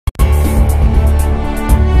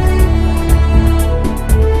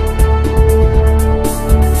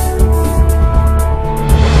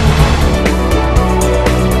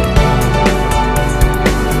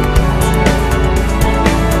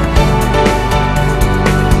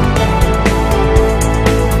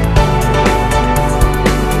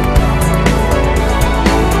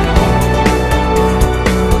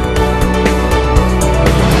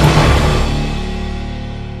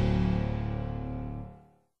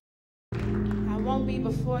won't be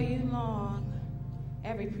before you long.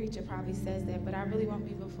 Every preacher probably says that, but I really won't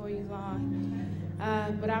be before you long.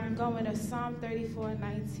 But I'm going to Psalm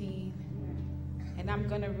 34:19, and I'm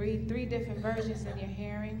going to read 3 different versions in your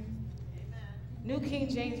hearing. New King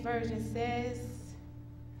James Version says,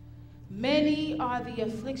 "Many are the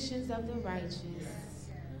afflictions of the righteous,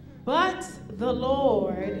 but the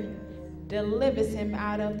Lord delivers him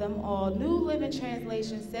out of them all." New Living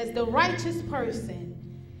Translation says, "The righteous person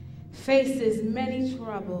faces many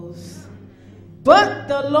troubles, but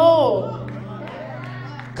the Lord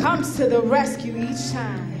comes to the rescue each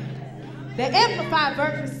time." The Amplified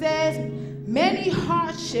Version says, "Many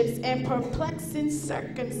hardships and perplexing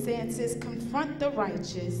circumstances confront the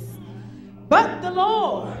righteous, but the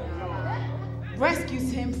Lord rescues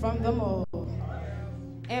him from them all."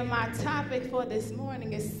 And my topic for this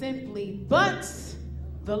morning is simply, but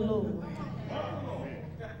the Lord.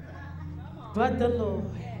 But the Lord.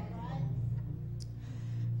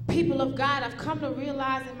 People of God, I've come to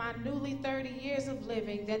realize in my newly 30 years of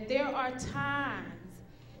living that there are times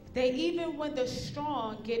that even when the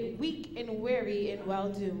strong get weak and weary in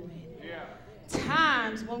well-doing.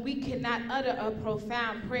 Times when we cannot utter a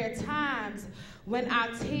profound prayer. Times when our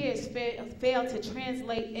tears fail to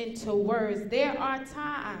translate into words. There are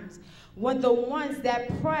times when the ones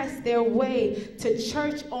that press their way to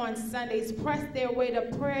church on Sundays, press their way to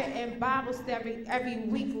prayer and Bible study every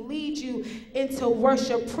week, lead you into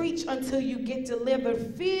worship, preach until you get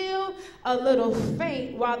delivered, feel a little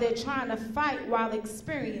faint while they're trying to fight while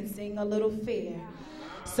experiencing a little fear.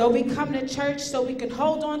 So we come to church so we can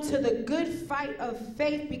hold on to the good fight of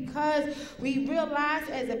faith, because we realize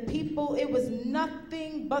as a people it was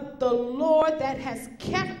nothing but the Lord that has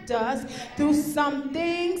kept us through some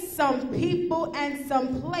things, some people, and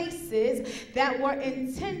some places that were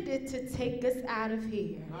intended to take us out of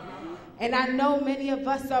here. And I know many of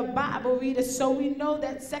us are Bible readers, so we know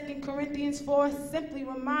that 2 Corinthians 4 simply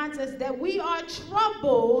reminds us that we are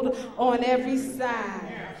troubled on every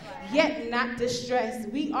side, yet not distressed.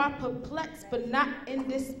 We are perplexed, but not in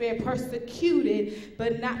despair, persecuted,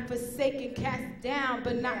 but not forsaken, cast down,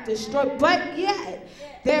 but not destroyed. But yet,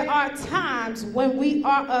 there are times when we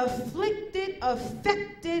are afflicted,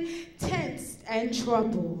 affected, tensed, and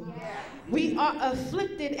troubled. We are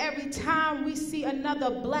afflicted every time we see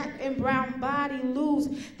another black and brown body lose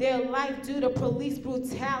their life due to police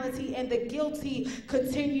brutality, and the guilty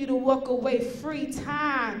continue to walk away free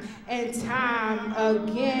time and time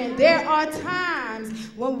again. There are times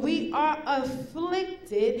when we are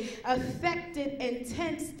afflicted, affected, and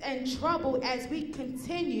tensed and troubled as we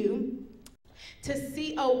continue to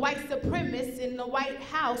see a white supremacist in the White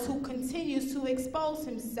House who continues to expose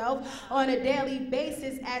himself on a daily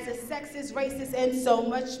basis as a sexist, racist, and so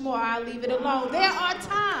much more. I'll leave it alone. There are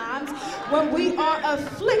times when we are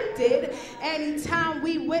afflicted anytime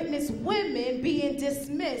we witness women being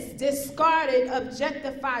dismissed, discarded,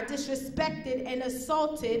 objectified, disrespected, and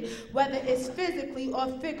assaulted, whether it's physically or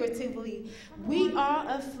figuratively. We are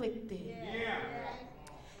afflicted.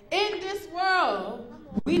 In this world,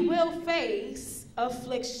 we will face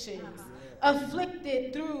afflictions.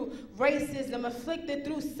 Afflicted through racism, afflicted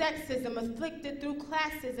through sexism, afflicted through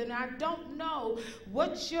classism. I don't know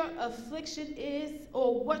what your affliction is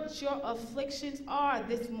or what your afflictions are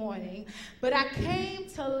this morning, but I came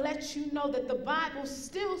to let you know that the Bible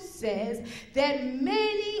still says that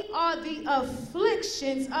many are the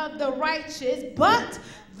afflictions of the righteous, but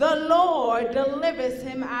the Lord delivers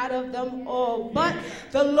him out of them all. But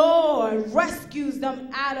the Lord rescues them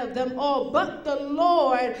out of them all. But the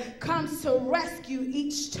Lord comes to rescue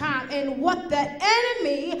each time. And what the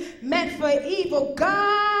enemy meant for evil,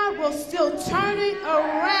 God will still turn it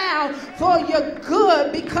around for your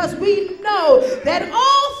good, because we know that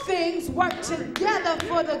all things work together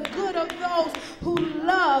for the good of those who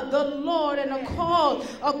love the Lord and are called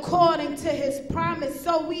according to his promise.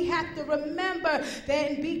 So we have to remember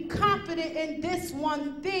that and be confident in this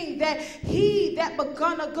one thing, that he that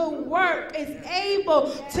begun a good work is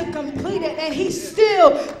able to complete it, and he's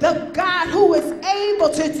still the God who is able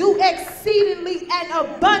to do exceedingly and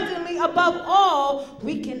abundantly above all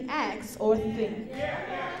we can ask or think.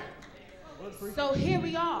 So here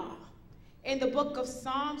we are in the book of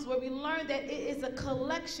Psalms, where we learn that it is a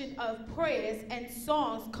collection of prayers and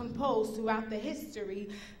songs composed throughout the history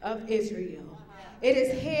of Israel. It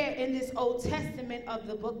is here in this Old Testament of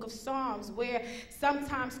the book of Psalms, where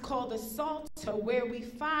sometimes called the Psalter, where we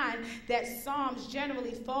find that Psalms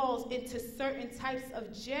generally falls into certain types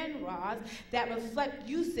of genres that reflect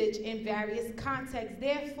usage in various contexts.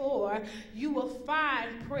 Therefore, you will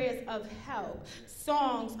find prayers of help,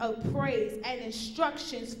 songs of praise, and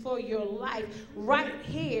instructions for your life right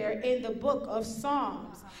here in the book of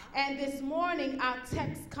Psalms. And this morning, our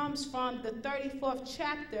text comes from the 34th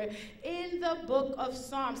chapter in the book of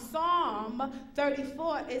Psalms. Psalm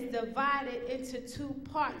 34 is divided into two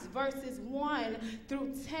parts, verses 1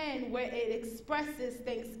 through 10, where it expresses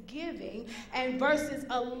thanksgiving, and verses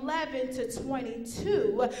 11 to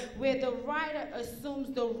 22, where the writer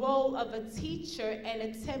assumes the role of a teacher and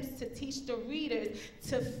attempts to teach the readers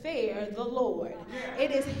to fear the Lord.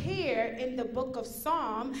 It is here in the book of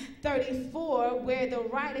Psalm 34 where the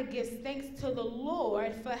writer gives thanks to the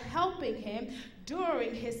Lord for helping him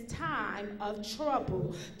during his time of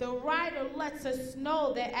trouble. The writer lets us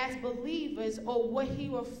know that as believers, or what he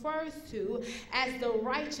refers to as the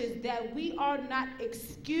righteous, that we are not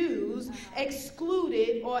excused,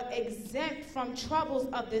 excluded, or exempt from troubles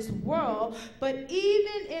of this world, but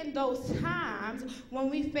even in those times when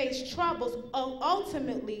we face troubles,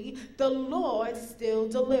 ultimately the Lord still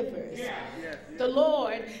delivers. The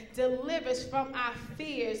Lord delivers from our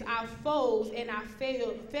fears, our foes, and our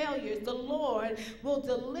failures. The Lord will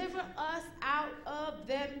deliver us out of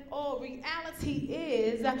them all. Reality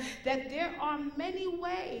is that there are many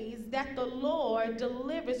ways that the Lord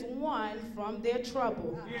delivers one from their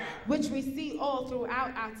trouble, which we see all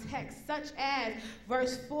throughout our text, such as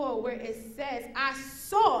verse 4, where it says, I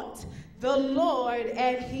sought the Lord,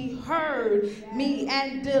 and he heard me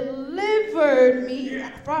and delivered me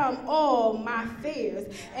from all my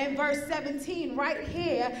fears. And verse 17 right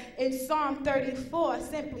here in Psalm 34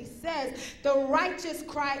 simply says, the righteous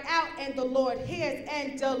cry out, and the Lord hears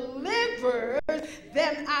and delivers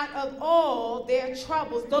them out of all their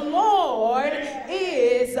troubles. The Lord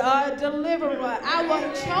is a deliverer.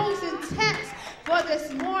 Our chosen text for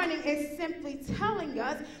this morning is simply telling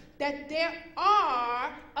us that there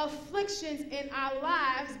are afflictions in our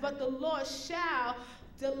lives, but the Lord shall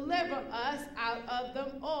deliver us out of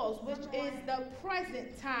them all, which is the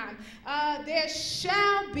present time. There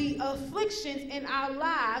shall be afflictions in our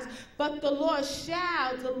lives, but the Lord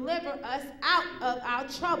shall deliver us out of our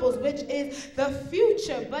troubles, which is the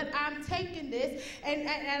future. But I'm taking this, and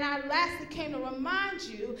I lastly came to remind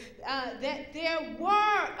you that there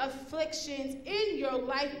were afflictions in your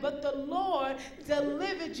life, but the Lord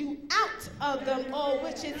delivered you out of them all,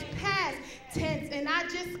 which is past tense. And I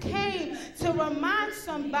just came to remind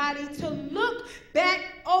somebody to look back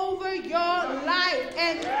over your life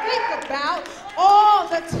and think about all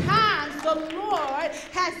the times the Lord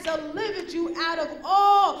has delivered you out of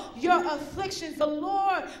all your afflictions. The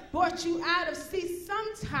Lord brought you out of,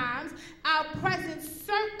 sometimes our present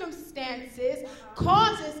circumstances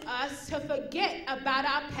causes us to forget about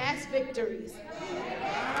our past victories.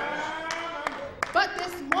 But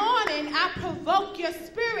this morning, I provoke your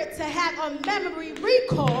spirit to have a memory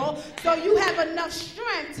recall so you have enough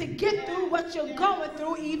strength to get through what you're going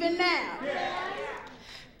through even now.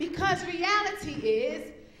 Because reality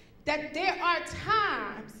is that there are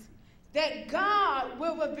times that God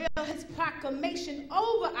will reveal his proclamation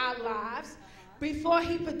over our lives before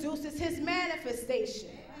he produces his manifestation.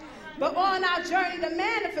 But on our journey to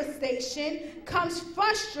manifestation comes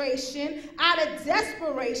frustration out of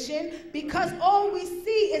desperation, because all we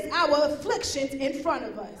see is our afflictions in front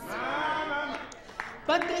of us.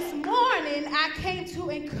 But this morning, I came to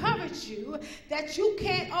encourage you that you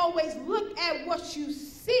can't always look at what you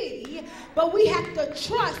see, but we have to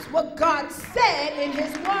trust what God said in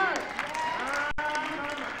his word.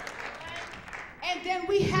 And then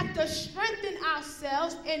we have to strengthen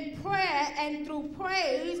ourselves in prayer and through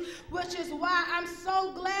praise, which is why I'm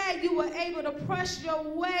so glad you were able to press your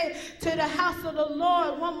way to the house of the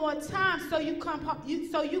Lord one more time so you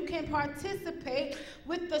can participate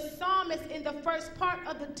with the psalmist in the first part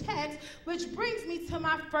of the text, which brings me to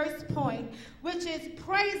my first point, which is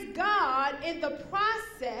praise God in the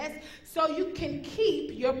process so you can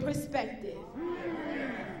keep your perspective.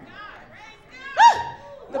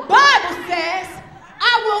 The Bible says,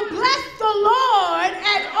 I will bless the Lord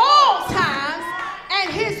at all times, and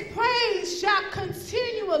his praise shall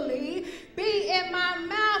continually be in my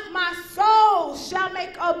mouth. My soul shall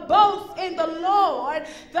make a boast in the Lord.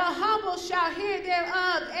 The humble shall hear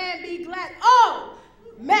thereof and be glad. Oh,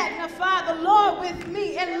 magnify the Lord with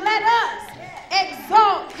me, and let us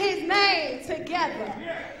exalt his name together.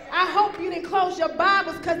 I hope you didn't close your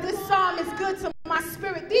Bibles, because this psalm is good to my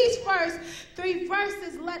spirit. These first 3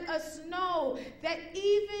 verses let us know that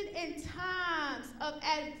even in times of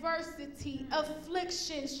adversity,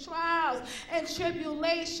 afflictions, trials, and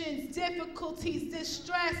tribulations, difficulties,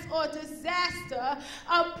 distress, or disaster,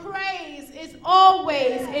 a praise is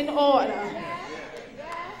always in order.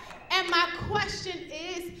 And my question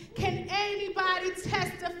is, can anybody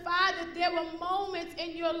testify that there were moments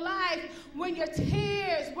in your life when your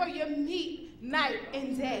tears were your meat night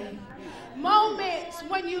and day? Moments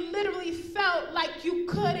when you literally felt like you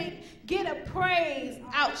couldn't get a praise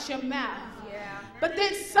out your mouth. But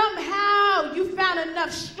then somehow you found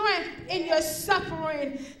enough strength in your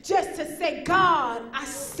suffering just to say, God, I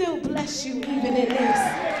still bless you even in this.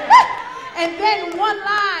 And then one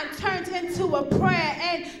line turned into a prayer,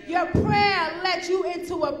 and your prayer led you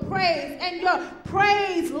into a praise, and your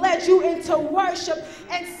praise led you into worship,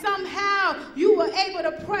 and somehow you were able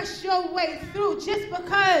to press your way through just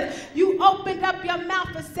because you opened up your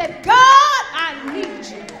mouth and said, God, I need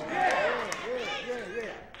you.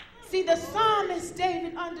 See, the psalmist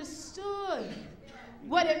David understood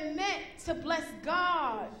what it meant to bless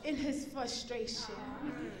God in his frustration.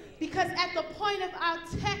 Because at the point of our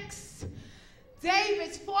text,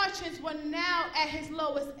 David's fortunes were now at his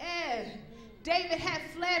lowest ebb. David had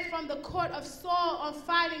fled from the court of Saul on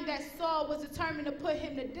finding that Saul was determined to put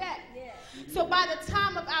him to death. So by the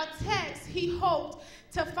time of our text, he hoped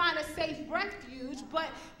to find a safe refuge, but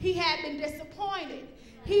he had been disappointed.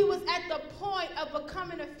 He was at the point of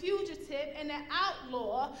becoming a fugitive and an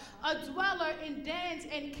outlaw, a dweller in dens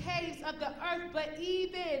and caves of the earth. But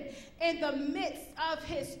even in the midst of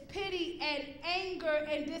his pity and anger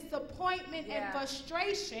and disappointment and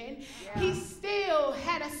frustration, he still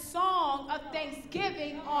had a song of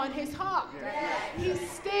thanksgiving on his heart. He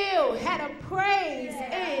still had a praise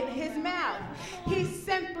in his mouth. He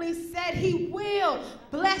simply said he will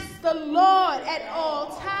bless the Lord at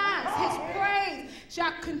all times. His praise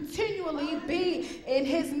shall continually be in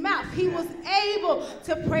his mouth. He was able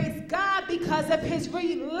to praise God because of his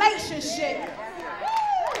relationship.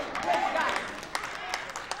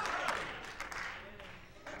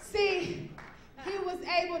 See, he was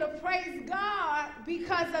able to praise God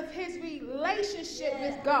because of his relationship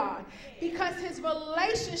with God. Because his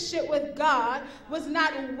relationship with God was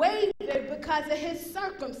not wavered because of his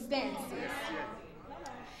circumstances.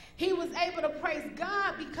 He was able to praise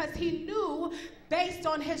God because he knew, based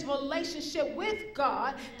on his relationship with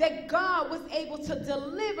God, that God was able to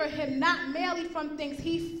deliver him not merely from things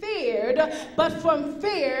he feared, but from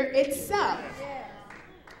fear itself.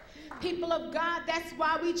 People of God, that's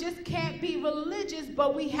why we just can't be religious,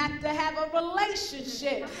 but we have to have a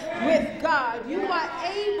relationship with God. You are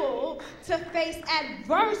able to face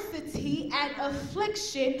adversity and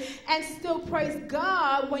affliction and still praise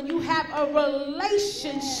God when you have a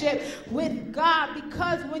relationship with God.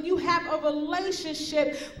 Because when you have a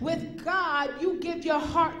relationship with God, you give your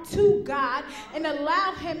heart to God and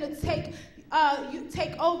allow him to take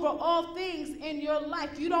over all things in your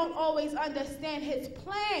life. You don't always understand his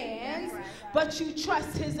plans, but you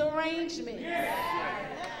trust his arrangements.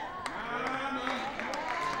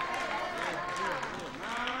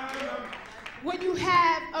 When you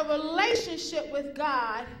have a relationship with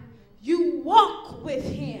God, you walk with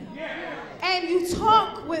him, and you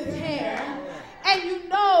talk with him, and you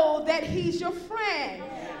know that he's your friend.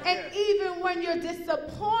 And even when you're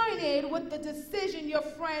disappointed with the decision your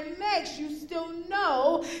friend makes, you still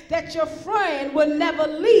know that your friend will never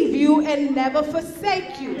leave you and never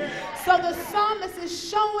forsake you. So the psalmist is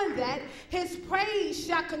showing that his praise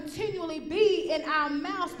shall continually be in our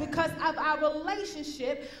mouths because of our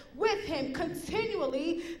relationship with him.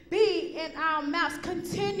 Continually be in our mouths.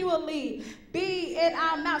 Continually be in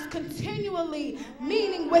our mouths. Continually,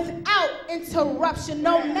 meaning without interruption.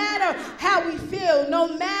 No matter how we feel, no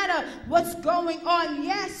matter what's going on.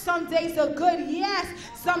 Yes, some days are good. Yes,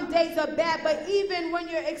 some days are bad. But even when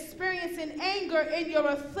you're experiencing anger in your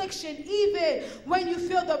affliction, even when you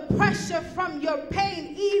feel the pressure from your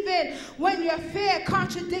pain, even when your fear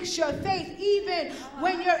contradicts your faith, even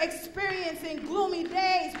when you're experiencing gloomy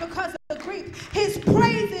days because of grief, his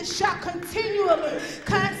praises shall continually,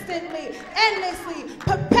 constantly, endlessly,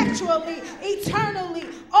 perpetually, eternally,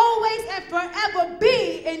 always and forever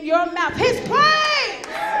be in your mouth. His praise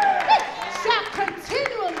shall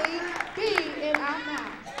continually be in our mouth.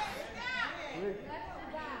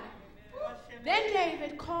 Then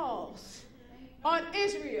David calls on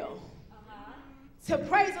Israel to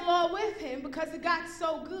praise the Lord with him because it got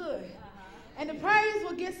so good. And the praise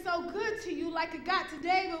will get so good to you like it got to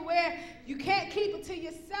David, where you can't keep it to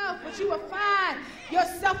yourself, but you will find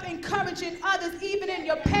yourself encouraging others even in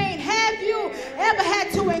your pain. Have you ever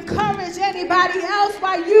had to encourage anybody anybody else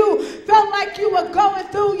while you felt like you were going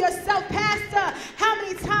through yourself. Pastor, how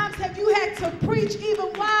many times have you had to preach even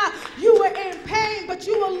while you were in pain, but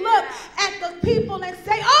you will look at the people and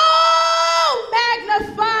say, oh,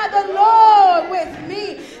 magnify the Lord with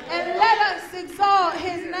me and let us exalt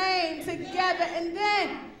his name together. And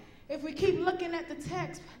then, if we keep looking at the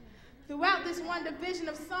text, throughout this one division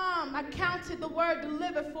of Psalm, I counted the word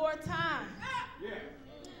deliver 4 times.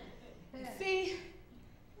 See,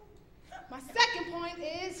 my second point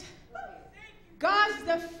is God's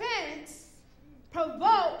defense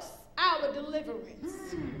provokes our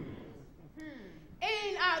deliverance.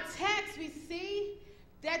 In our text, we see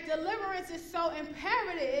that deliverance is so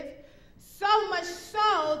imperative, so much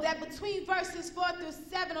so that between verses 4 through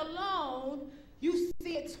 7 alone, you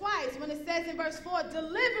see it twice when it says in verse 4,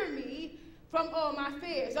 deliver me from all my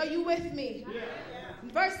fears. Are you with me? Yeah.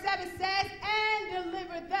 Verse 7 says, and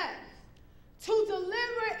deliver them. To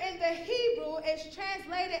deliver in the Hebrew is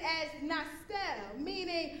translated as nastel,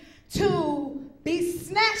 meaning to be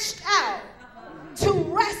snatched out, to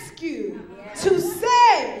rescue, to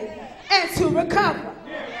save, and to recover.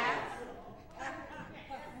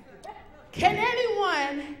 Can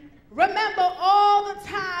anyone remember all the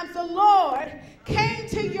times the Lord came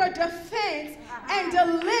to your defense and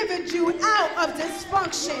delivered you out of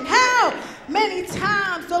dysfunction? How many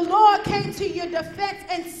times the Lord came to your defense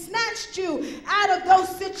and snatched you out of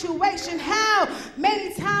those situations? How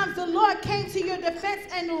many times the Lord came to your defense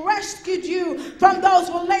and rescued you from those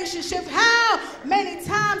relationships? How many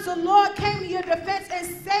times the Lord came to your defense and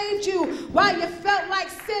saved you while you felt like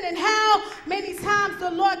sinning? How many times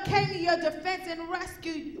the Lord came to your defense and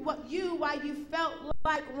rescued you while you felt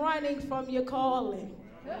like running from your calling?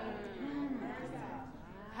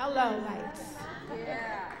 Hello, lights.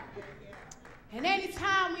 And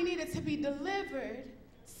anytime we needed to be delivered,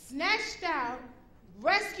 snatched out,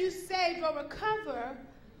 rescued, saved, or recover,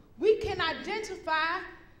 we can identify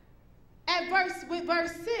with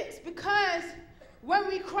verse 6, because when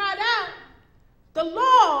we cried out, the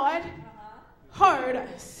Lord heard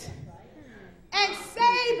us and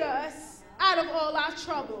saved us out of all our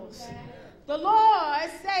troubles. The Lord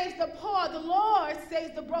saves the poor. The Lord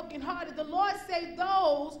saves the brokenhearted. The Lord saves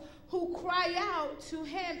those who cry out to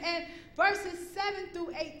him. And verses 7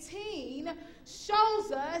 through 18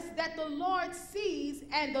 shows us that the Lord sees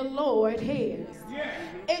and the Lord hears. Yeah.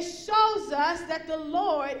 It shows us that the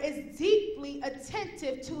Lord is deeply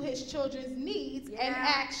attentive to his children's needs and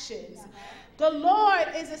actions. The Lord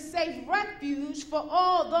is a safe refuge for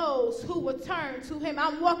all those who will turn to him.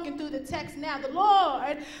 I'm walking through the text now. The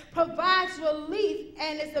Lord provides relief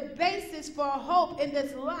and is the basis for hope in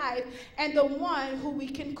this life and the one who we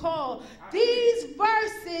can call. These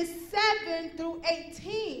verses 7 through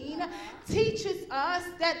 18 teaches us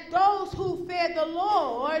that those who fear the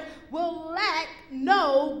Lord will lack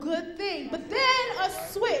no good thing. But then a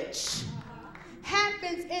switch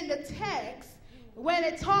happens in the text when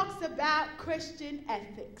it talks about Christian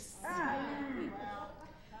ethics.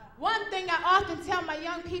 One thing I often tell my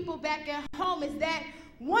young people back at home is that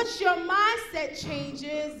once your mindset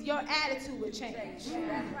changes, your attitude will change.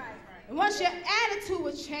 And once your attitude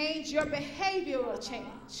will change, your behavior will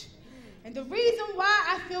change. And the reason why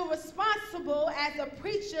I feel responsible as a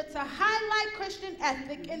preacher to highlight Christian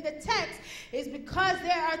ethic in the text is because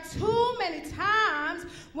there are too many times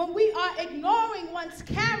when we are ignoring one's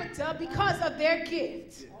character because of their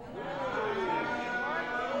gift.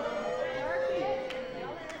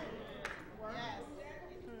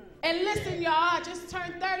 And listen, y'all, I just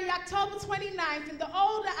turned 30 October 29th, and the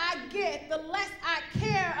older I get, the less I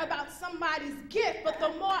care about somebody's gift, but the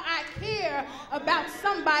more I care about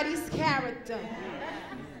somebody's character.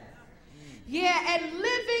 Yeah, and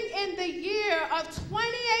living in the year of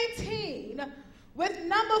 2018 with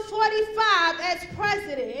number 45 as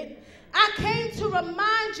president, I came to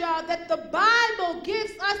remind y'all that the Bible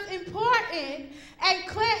gives us important and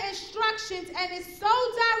clear instructions, and it's so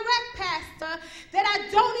direct, Pastor, that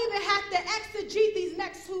I don't even have to exegete these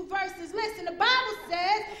next 2 verses. Listen, the Bible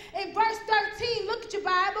says in verse 13, look at your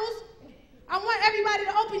Bibles. I want everybody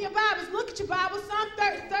to open your Bibles. Look at your Bibles, Psalm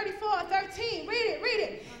 34:13. Read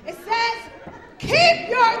it. It says, keep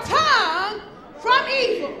your tongue from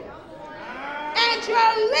evil and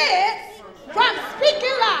your lips from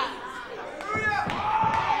speaking lies.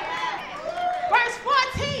 Verse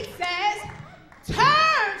 14 says,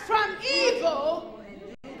 turn from evil,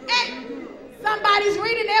 and somebody's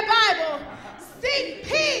reading their Bible. Seek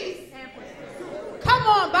peace. Come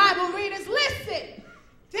on, Bible readers, listen.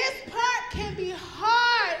 This part can be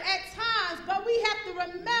hard at times, but we have to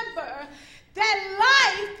remember that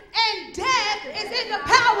life and death is in the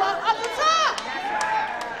power of the tongue.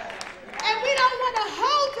 And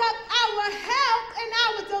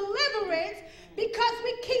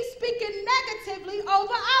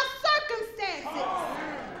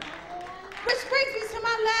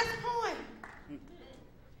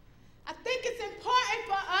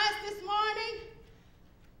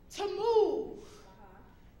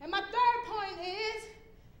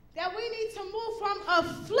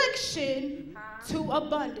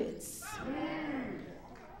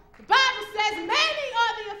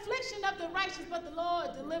but the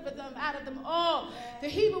Lord delivered them out of them all. The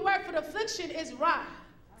Hebrew word for the affliction is ra.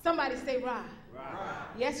 Somebody say ra.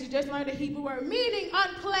 Yes, you just learned the Hebrew word, meaning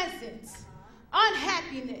unpleasant,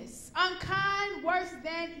 unhappiness, unkind, worse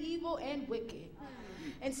than evil and wicked.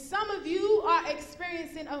 And some of you are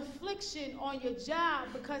experiencing affliction on your job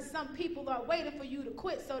because some people are waiting for you to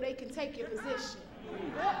quit so they can take your position.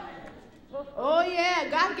 Oh yeah,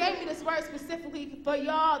 God gave me this word specifically for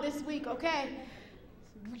y'all this week, okay?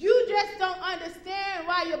 You just don't understand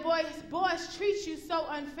why your boys treat you so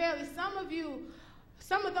unfairly.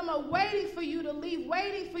 Some of them are waiting for you to leave,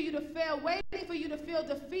 waiting for you to fail, waiting for you to feel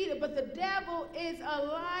defeated, but the devil is a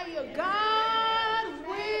liar. God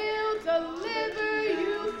will deliver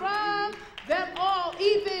you from them all,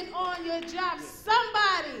 even on your job.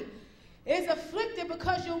 Somebody is afflicted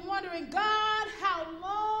because you're wondering, God, how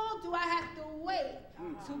long do I have to wait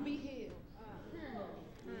to be healed?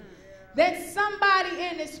 Then somebody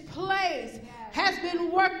in this place has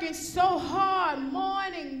been working so hard,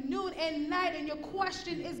 morning, noon, and night, and your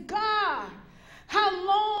question is, God, how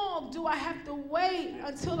long do I have to wait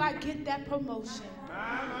until I get that promotion?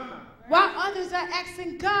 While others are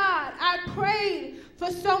asking God, I prayed for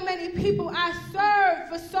so many people. I served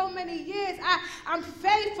for so many years. I'm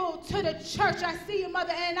faithful to the church. I see you,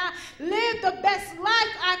 Mother, and I live the best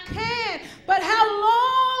life I can. But how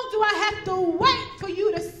long do I have to wait for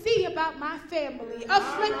you to see about my family?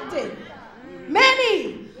 Afflicted.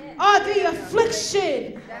 Many are the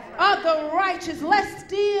affliction of the righteous. Let's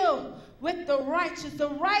deal with the righteous. The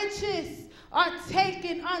righteous are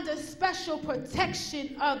taken under special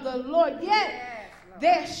protection of the Lord. Yet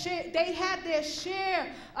they have their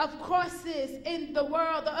share of crosses in the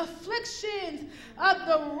world. The afflictions of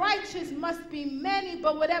the righteous must be many,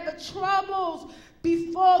 but whatever troubles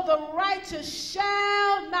before the righteous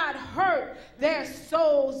shall not hurt their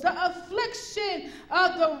souls. The affliction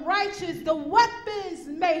of the righteous, the weapons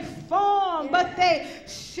may form, but they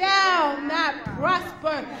shall not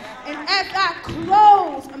prosper. And as I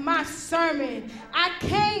close my sermon, I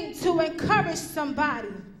came to encourage somebody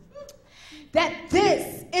that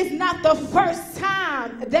this is not the first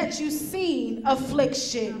time that you've seen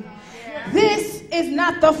affliction. This is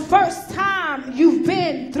not the first time you've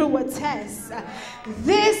been through a test.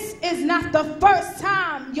 This is not the first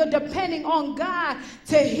time you're depending on God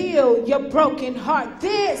to heal your broken heart.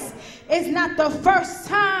 This is not the first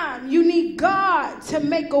time you need God to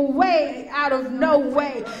make a way out of no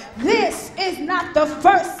way. This is not the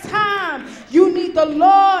first time you need the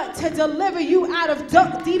Lord to deliver you out of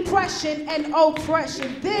depression and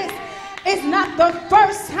oppression. This is not the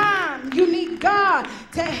first time you need God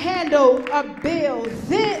to handle a bill.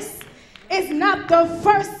 This is not the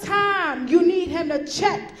first time you need him to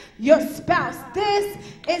check your spouse. This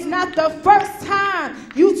is not the first time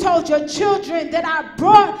you told your children that I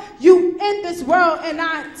brought you in this world and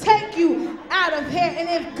I take you out of here. And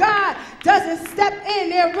if God doesn't step in,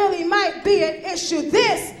 there really might be an issue.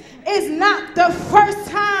 This is not the first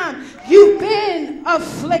time you've been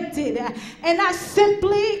afflicted. And I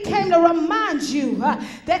simply came to remind you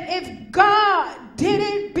that if God did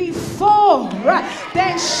it before,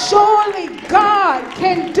 then surely God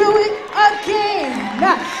can do it again.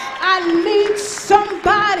 I need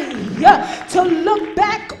somebody to look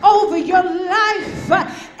back over your life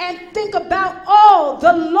and think about all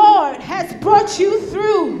the Lord has brought you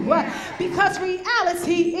through. Because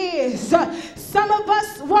reality is, some of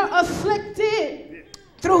us were afflicted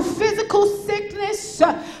through physical sickness,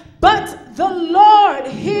 but the Lord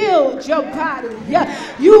healed your body.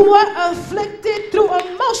 You were afflicted through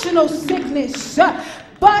emotional sickness,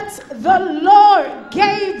 but the Lord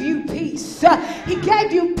gave you peace. He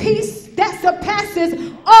gave you peace that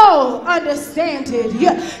surpasses all understanding.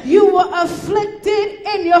 You were afflicted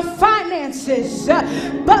in your finances,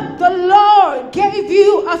 but the Lord gave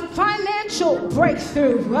you a financial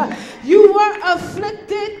breakthrough. You were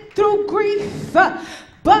afflicted through grief,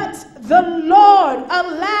 but the Lord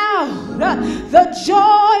allowed the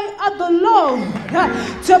joy of the Lord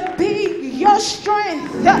to be your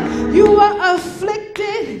strength. You were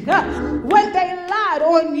afflicted when they lied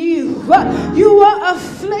on you. You were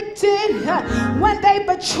afflicted when they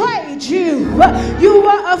betrayed you. You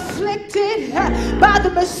were afflicted by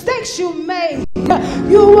the mistakes you made.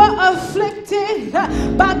 You were afflicted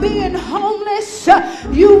by being homeless.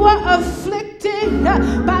 You were afflicted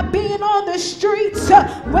by being on the streets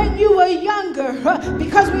when you were younger,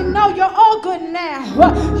 because we know you're all good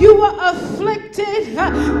now. You were afflicted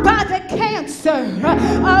by the cancer,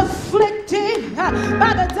 afflicted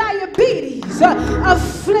by the diabetes,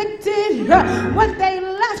 afflicted when they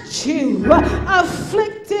left you,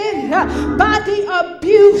 afflicted by the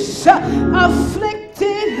abuse,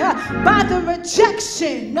 afflicted by the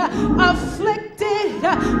rejection, afflicted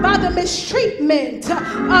by the mistreatment,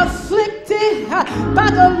 afflicted by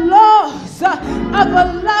the loss of a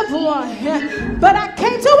loved one. But I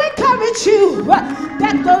came to encourage you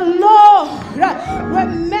that the Lord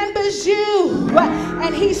remembers you,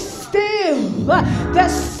 and He's still the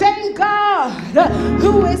same God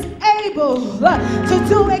who is able to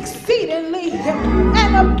do exceedingly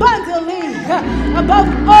and abundantly above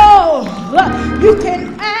all you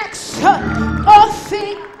can ask or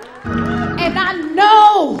think. And I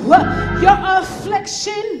know your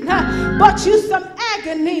affliction brought you some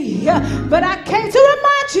agony, but I came to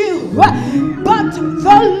remind you, but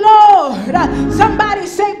the Lord, somebody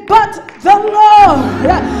say, but the Lord,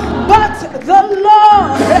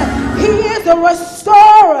 He is a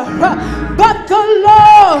restorer, but the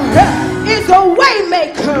Lord is a way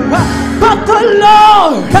maker, but the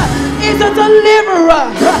Lord is a deliverer,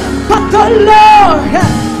 but the Lord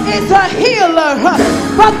is a healer,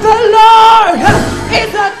 but the Lord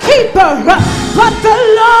is a keeper, but the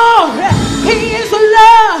Lord, He is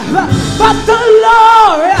love, but the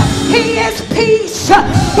Lord, He is peace,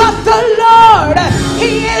 but the Lord,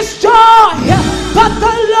 He is joy, but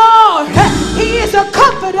the Lord, He is a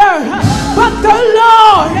comforter, but the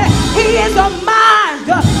Lord, He is a mind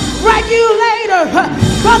regulator,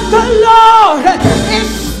 but the Lord is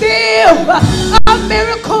still a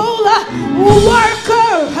miracle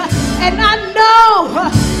worker. And I know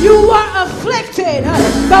you are afflicted,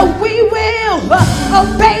 but we will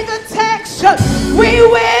obey the text. We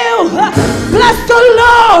will bless the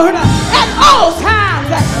Lord at all times,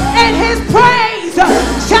 and His praise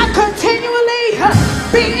shall continually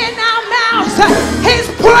be in our mouths. His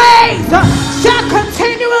praise shall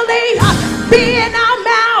continually be in our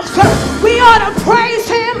mouths. We ought to praise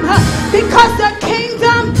Him because the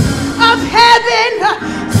kingdom of heaven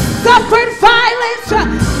suffered violence,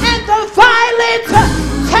 and the violent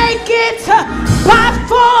take it by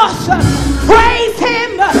force. Praise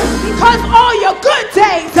Him because all your good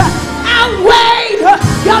days outweigh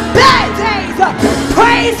your bad days.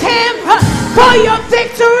 Praise Him for your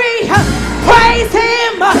victory. Praise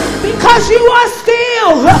Him because you are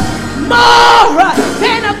still more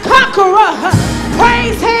than a conqueror.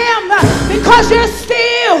 Praise Him because you're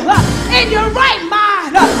still in your right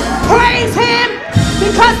mind. Praise Him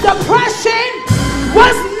because depression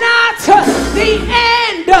was not the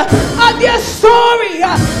end of your story.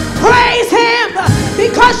 Praise Him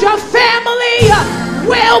because your family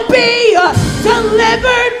will be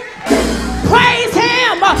delivered. Praise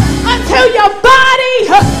Him until your body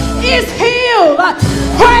is healed.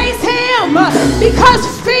 Praise Him because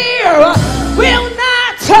fear will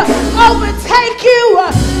not overtake you.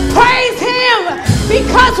 Praise Him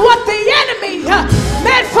because what the enemy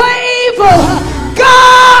meant for evil,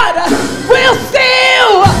 God will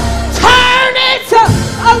still turn it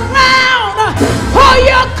around for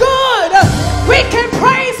your good. We can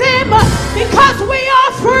praise Him because we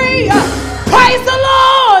are free. Praise the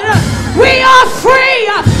Lord. We are free.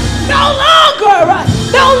 No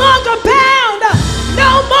longer bound.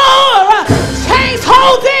 No more chains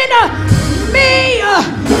holding me.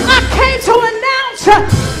 I came to announce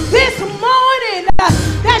this morning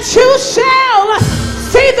that you shall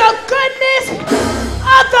see the goodness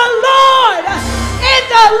of the Lord in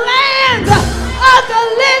the land of the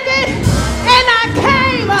living. And I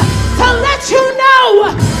came to let you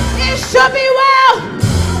know it shall be well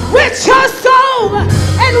with your soul,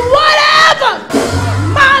 and whatever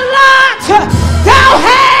my lot thou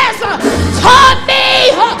hast taught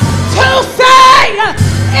me to say,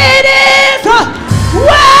 it is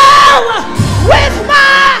well with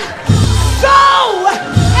my soul.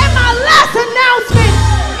 And my last announcement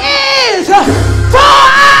is, for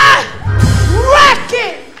I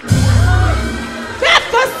reckon that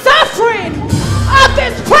the suffering of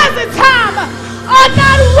this present time are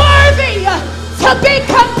not worthy to be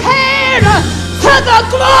compared to the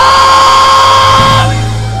glory.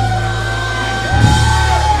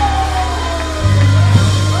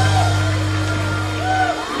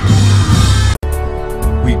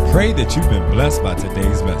 We pray that you've been blessed by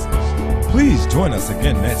today's message. Please join us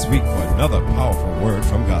again next week for another powerful word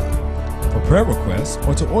from God. For prayer requests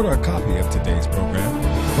or to order a copy of today's program,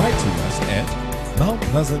 write to us at Mount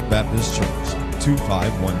Pleasant Baptist Church,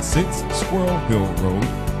 2516 Squirrel Hill Road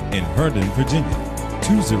in Herndon, Virginia,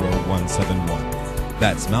 20171.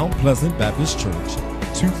 That's Mount Pleasant Baptist Church,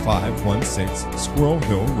 2516 Squirrel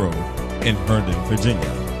Hill Road in Herndon,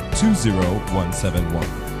 Virginia, 20171.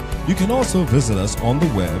 You can also visit us on the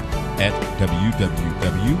web at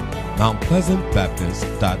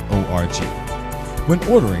www.mountpleasantbaptist.org. When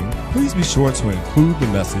ordering, please be sure to include the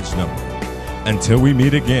message number. Until we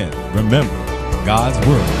meet again, remember, God's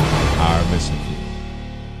Word, our mission.